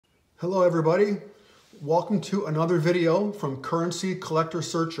Hello everybody, welcome to another video from Currency Collector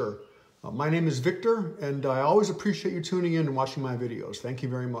Searcher. My name is Victor and I always appreciate you tuning in and watching my videos. Thank you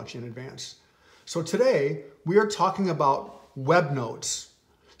very much in advance. So today we are talking about web notes.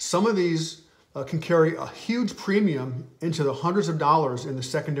 Some of these can carry a huge premium into the hundreds of dollars in the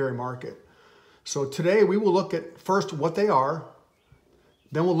secondary market. So today we will look at first what they are,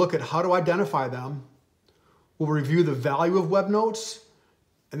 then we'll look at how to identify them, we'll review the value of web notes,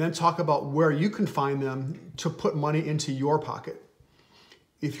 and then talk about where you can find them to put money into your pocket.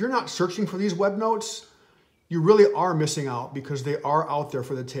 If you're not searching for these web notes, you really are missing out because they are out there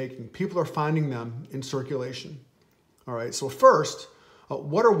for the taking. People are finding them in circulation. All right, so first,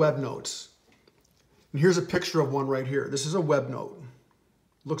 what are web notes? And here's a picture of one right here. This is a web note.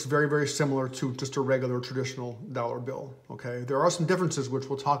 Looks very, very similar to just a regular traditional dollar bill, okay? There are some differences which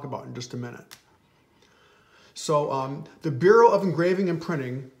we'll talk about in just a minute. So the Bureau of Engraving and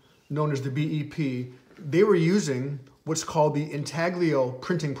Printing, known as the BEP, they were using what's called the intaglio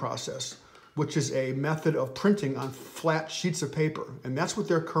printing process, which is a method of printing on flat sheets of paper. And that's what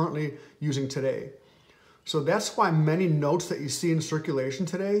they're currently using today. So that's why many notes that you see in circulation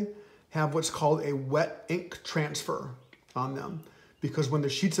today have what's called a wet ink transfer on them. Because when the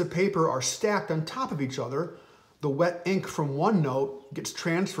sheets of paper are stacked on top of each other, the wet ink from one note gets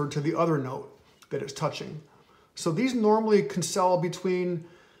transferred to the other note that it's touching. So these normally can sell between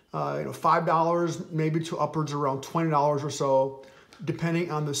 $5 maybe to upwards around $20 or so,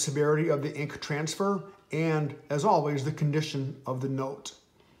 depending on the severity of the ink transfer and, as always, the condition of the note.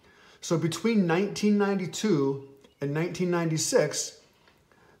 So between 1992 and 1996,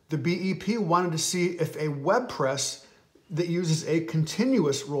 the BEP wanted to see if a web press that uses a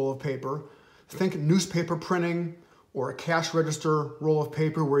continuous roll of paper, think newspaper printing or a cash register roll of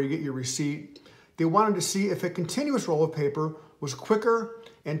paper where you get your receipt, they wanted to see if a continuous roll of paper was quicker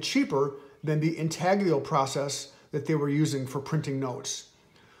and cheaper than the intaglio process that they were using for printing notes,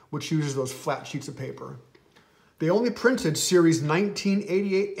 which uses those flat sheets of paper. They only printed series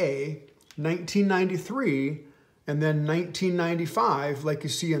 1988A, 1993, and then 1995, like you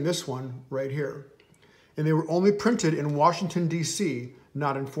see in this one right here. And they were only printed in Washington, D.C.,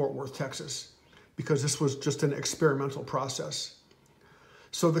 not in Fort Worth, Texas, because this was just an experimental process.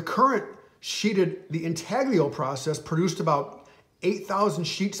 So the current the intaglio process produced about 8,000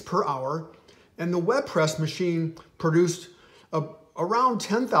 sheets per hour, and the web press machine produced around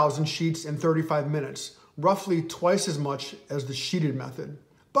 10,000 sheets in 35 minutes, roughly twice as much as the sheeted method.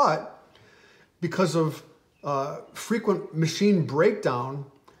 But because of frequent machine breakdown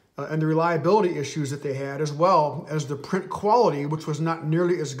and the reliability issues that they had, as well as the print quality, which was not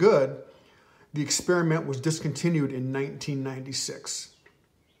nearly as good, the experiment was discontinued in 1996.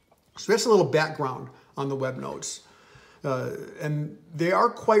 So that's a little background on the web notes. And they are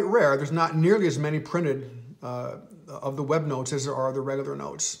quite rare. There's not nearly as many printed of the web notes as there are the regular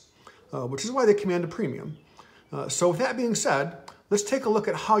notes, which is why they command a premium. So with that being said, let's take a look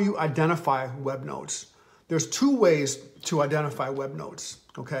at how you identify web notes. There's two ways to identify web notes,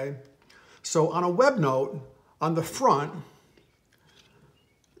 okay? So on a web note, on the front,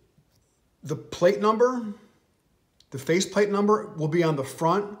 the plate number, the faceplate number will be on the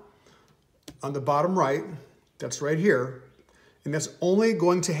front, on the bottom right, that's right here, and that's only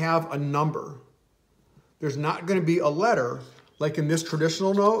going to have a number. There's not going to be a letter, like in this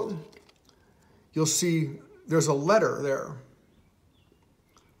traditional note. You'll see there's a letter there,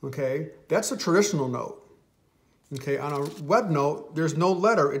 okay? That's a traditional note, okay? On a web note, there's no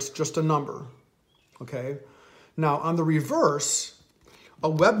letter, it's just a number, okay? Now, on the reverse, a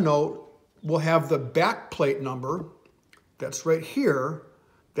web note will have the back plate number, that's right here.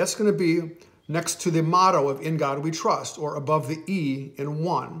 That's going to be next to the motto of In God We Trust, or above the E in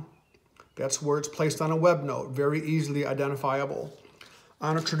 1. That's where it's placed on a web note, very easily identifiable.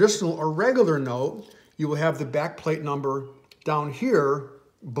 On a traditional or regular note, you will have the back plate number down here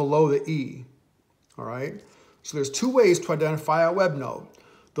below the E, all right? So there's two ways to identify a web note.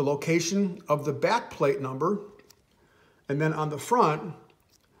 The location of the back plate number, and then on the front,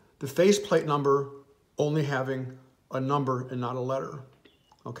 the face plate number only having a number and not a letter.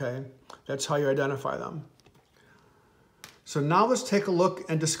 Okay, that's how you identify them. So now let's take a look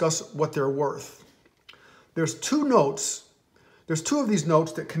and discuss what they're worth. There's two of these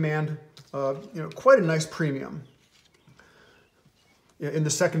notes that command quite a nice premium in the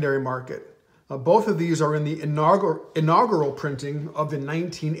secondary market. Both of these are in the inaugural printing of the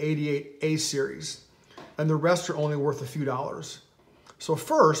 1988 A series, and the rest are only worth a few dollars. So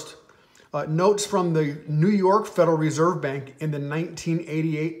first, notes from the New York Federal Reserve Bank in the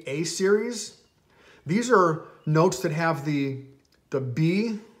 1988 A series. These are notes that have the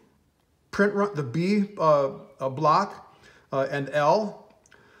B print run, the B block and L,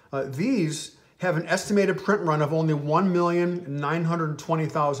 these have an estimated print run of only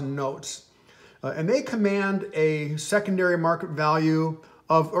 1,920,000 notes. And they command a secondary market value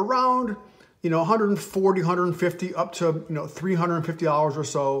of around, $140, $150, up to, $350 or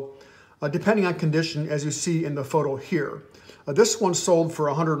so, depending on condition, as you see in the photo here. This one sold for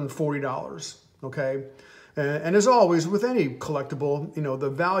 $140, okay? And as always, with any collectible, the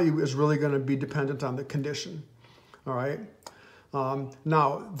value is really going to be dependent on the condition, all right?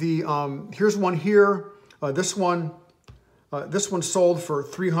 Now, here's one here. This one sold for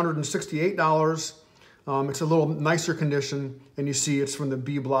 $368. It's a little nicer condition, and you see it's from the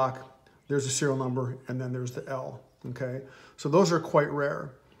B block. There's the serial number, and then there's the L, okay? So those are quite rare.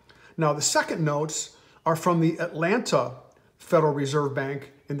 Now, the second notes are from the Atlanta Federal Reserve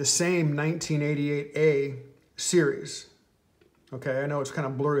Bank in the same 1988A series. Okay, I know it's kind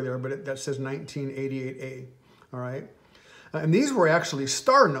of blurry there, but that says 1988A, all right? And these were actually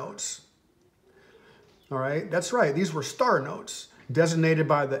star notes, all right? That's right, these were star notes, designated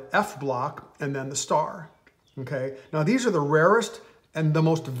by the F block and then the star, okay? Now, these are the rarest and the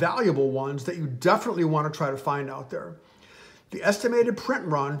most valuable ones that you definitely want to try to find out there. The estimated print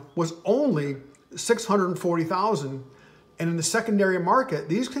run was only 640,000, and in the secondary market,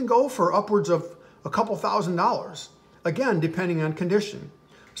 these can go for upwards of a couple $1,000s, again, depending on condition.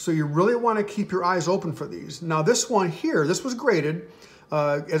 So you really want to keep your eyes open for these. Now this one here, this was graded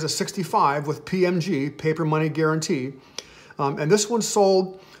as a 65 with PMG, paper money guarantee, and this one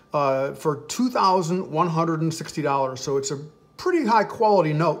sold for $2,160, so it's a pretty high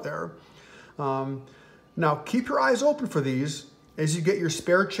quality note there. Now, keep your eyes open for these as you get your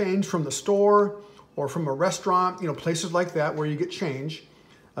spare change from the store or from a restaurant, places like that where you get change.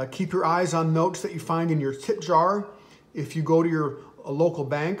 Keep your eyes on notes that you find in your tip jar. If you go to your local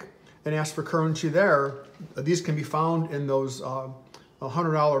bank and ask for currency there, these can be found in those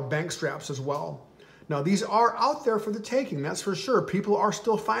 $100 bank straps as well. Now, these are out there for the taking, that's for sure. People are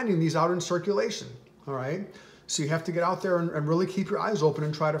still finding these out in circulation, all right? So you have to get out there and really keep your eyes open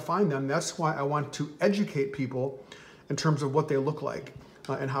and try to find them. That's why I want to educate people in terms of what they look like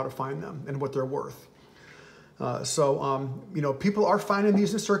and how to find them and what they're worth. People are finding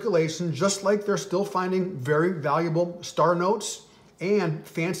these in circulation, just like they're still finding very valuable star notes and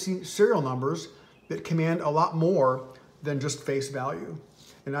fancy serial numbers that command a lot more than just face value.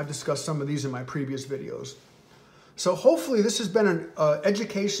 And I've discussed some of these in my previous videos. So hopefully this has been an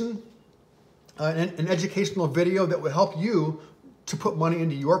educational video that will help you to put money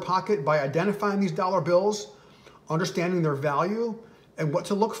into your pocket by identifying these dollar bills, understanding their value and what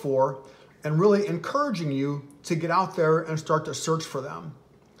to look for, and really encouraging you to get out there and start to search for them.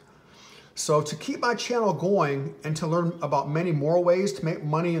 So to keep my channel going and to learn about many more ways to make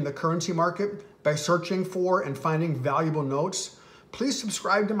money in the currency market by searching for and finding valuable notes, please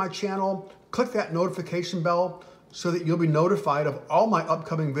subscribe to my channel, click that notification bell so that you'll be notified of all my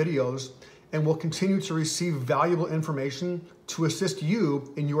upcoming videos, and will continue to receive valuable information to assist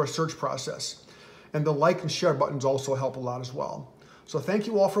you in your search process. And the like and share buttons also help a lot as well. So thank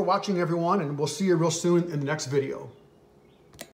you all for watching, everyone, and we'll see you real soon in the next video.